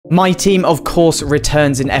My Team of course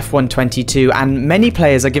returns in F1 22 and many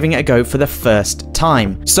players are giving it a go for the first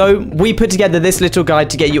time. So we put together this little guide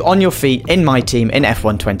to get you on your feet in My Team in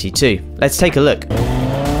F1 22. Let's take a look.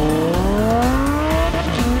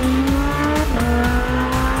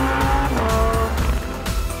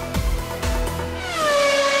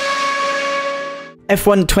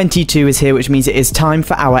 F1 22 is here, which means it is time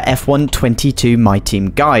for our F1 22 My Team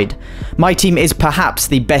guide. My Team is perhaps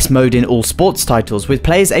the best mode in all sports titles, with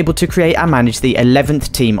players able to create and manage the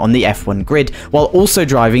 11th team on the F1 grid, while also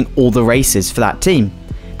driving all the races for that team.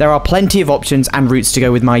 There are plenty of options and routes to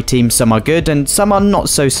go with My Team, some are good and some are not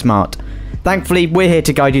so smart. Thankfully, we're here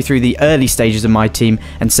to guide you through the early stages of My Team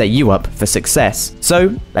and set you up for success.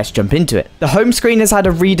 So, let's jump into it. The home screen has had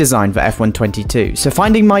a redesign for F1 22, so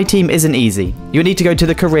finding My Team isn't easy. You'll need to go to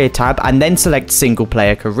the Career tab and then select Single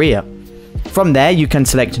Player Career. From there, you can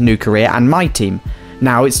select New Career and My Team.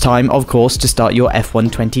 Now it's time, of course, to start your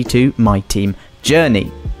F1 22 My Team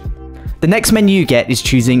journey. The next menu you get is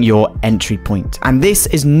choosing your entry point, and this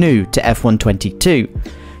is new to F1 22.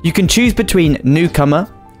 You can choose between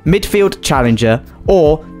Newcomer, Midfield Challenger,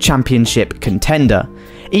 or Championship Contender.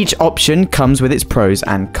 Each option comes with its pros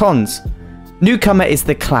and cons. Newcomer is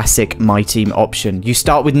the classic My Team option. You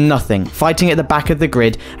start with nothing, fighting at the back of the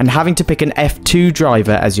grid and having to pick an F2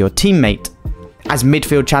 driver as your teammate. As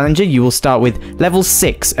Midfield Challenger, you will start with level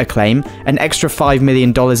 6 acclaim, an extra $5 million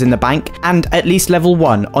in the bank, and at least level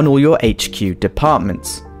 1 on all your HQ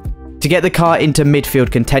departments. To get the car into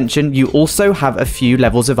midfield contention, you also have a few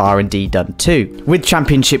levels of R&D done too. With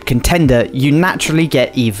Championship Contender, you naturally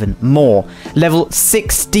get even more. Level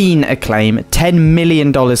 16 acclaim, $10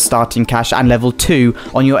 million starting cash, and level 2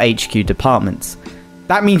 on your HQ departments.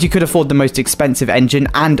 That means you could afford the most expensive engine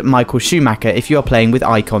and Michael Schumacher if you are playing with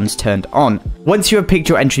icons turned on. Once you have picked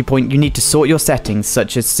your entry point, you need to sort your settings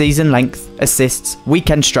such as season length, assists,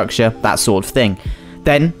 weekend structure, that sort of thing.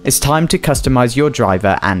 Then, it's time to customize your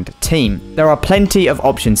driver and team. There are plenty of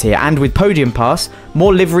options here, and with Podium Pass,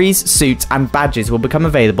 more liveries, suits, and badges will become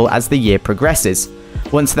available as the year progresses.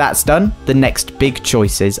 Once that's done, the next big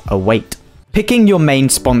choices await. Picking your main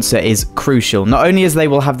sponsor is crucial, not only as they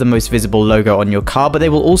will have the most visible logo on your car, but they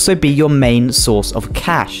will also be your main source of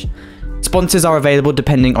cash. Sponsors are available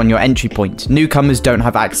depending on your entry point. Newcomers don't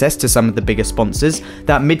have access to some of the bigger sponsors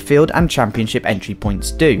that midfield and championship entry points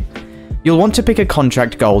do. You'll want to pick a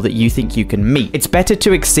contract goal that you think you can meet. It's better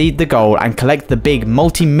to exceed the goal and collect the big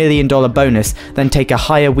multi-million-dollar bonus than take a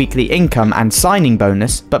higher weekly income and signing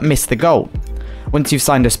bonus but miss the goal. Once you've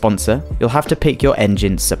signed a sponsor, you'll have to pick your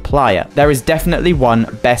engine supplier. There is definitely one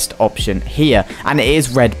best option here, and it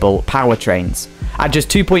is Red Bull Powertrains. At just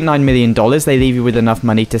 $2.9 million, they leave you with enough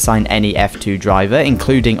money to sign any F2 driver,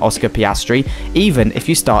 including Oscar Piastri, even if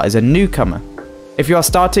you start as a newcomer. If you are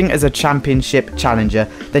starting as a championship challenger,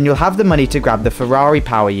 then you'll have the money to grab the Ferrari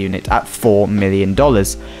power unit at $4 million,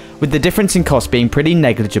 with the difference in cost being pretty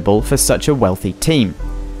negligible for such a wealthy team.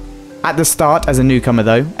 At the start as a newcomer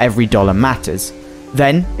though, every dollar matters.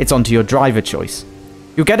 Then, it's onto your driver choice.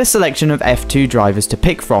 You'll get a selection of F2 drivers to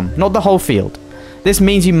pick from, not the whole field. This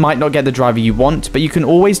means you might not get the driver you want, but you can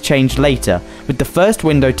always change later, with the first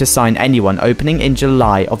window to sign anyone opening in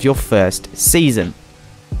July of your first season.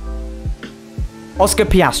 Oscar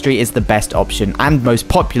Piastri is the best option and most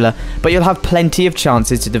popular, but you'll have plenty of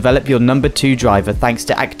chances to develop your number 2 driver thanks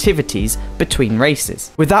to activities between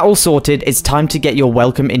races. With that all sorted, it's time to get your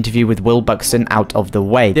welcome interview with Will Buxton out of the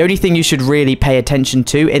way. The only thing you should really pay attention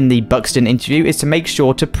to in the Buxton interview is to make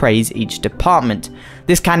sure to praise each department.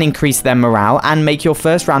 This can increase their morale and make your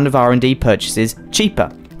first round of R&D purchases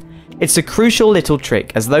cheaper. It's a crucial little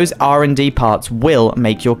trick, as those R&D parts will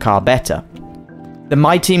make your car better. The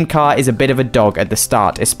My Team car is a bit of a dog at the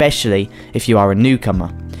start, especially if you are a newcomer.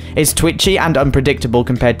 It's twitchy and unpredictable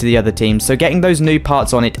compared to the other teams, so getting those new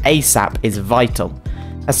parts on it ASAP is vital.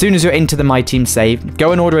 As soon as you're into the My Team save,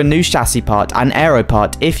 go and order a new chassis part and aero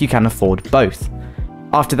part if you can afford both.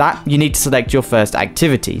 After that, you need to select your first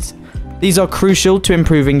activities. These are crucial to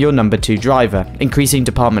improving your number 2 driver, increasing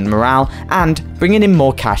department morale, and bringing in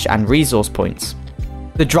more cash and resource points.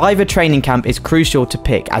 The driver training camp is crucial to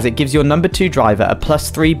pick, as it gives your number 2 driver a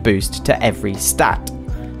 +3 boost to every stat.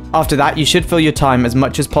 After that, you should fill your time as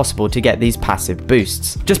much as possible to get these passive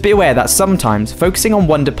boosts. Just be aware that sometimes focusing on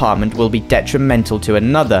one department will be detrimental to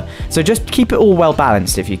another, so just keep it all well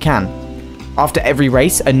balanced if you can. After every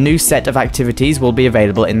race, a new set of activities will be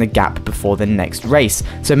available in the gap before the next race,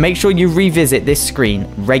 so make sure you revisit this screen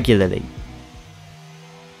regularly.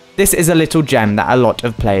 This is a little gem that a lot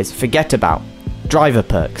of players forget about: driver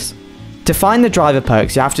perks. To find the driver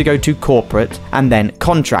perks, you have to go to Corporate and then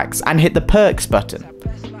Contracts and hit the Perks button.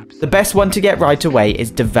 The best one to get right away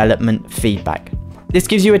is development feedback. This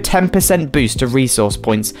gives you a 10% boost to resource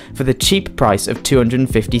points for the cheap price of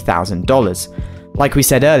 $250,000. Like we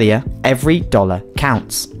said earlier, every dollar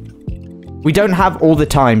counts. We don't have all the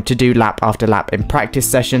time to do lap after lap in practice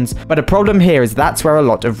sessions, but a problem here is that's where a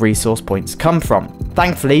lot of resource points come from.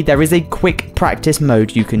 Thankfully, there is a quick practice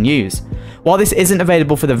mode you can use. While this isn't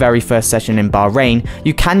available for the very first session in Bahrain,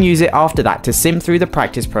 you can use it after that to sim through the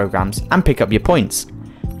practice programs and pick up your points.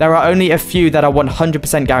 There are only a few that are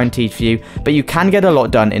 100% guaranteed for you, but you can get a lot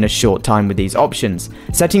done in a short time with these options,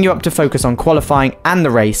 setting you up to focus on qualifying and the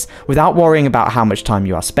race without worrying about how much time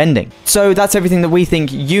you are spending. So that's everything that we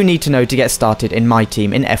think you need to know to get started in My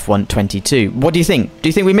Team in F1 22. What do you think? Do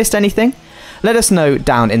you think we missed anything? Let us know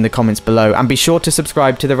down in the comments below, and be sure to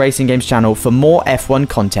subscribe to the Racing Games channel for more F1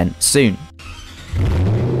 content soon.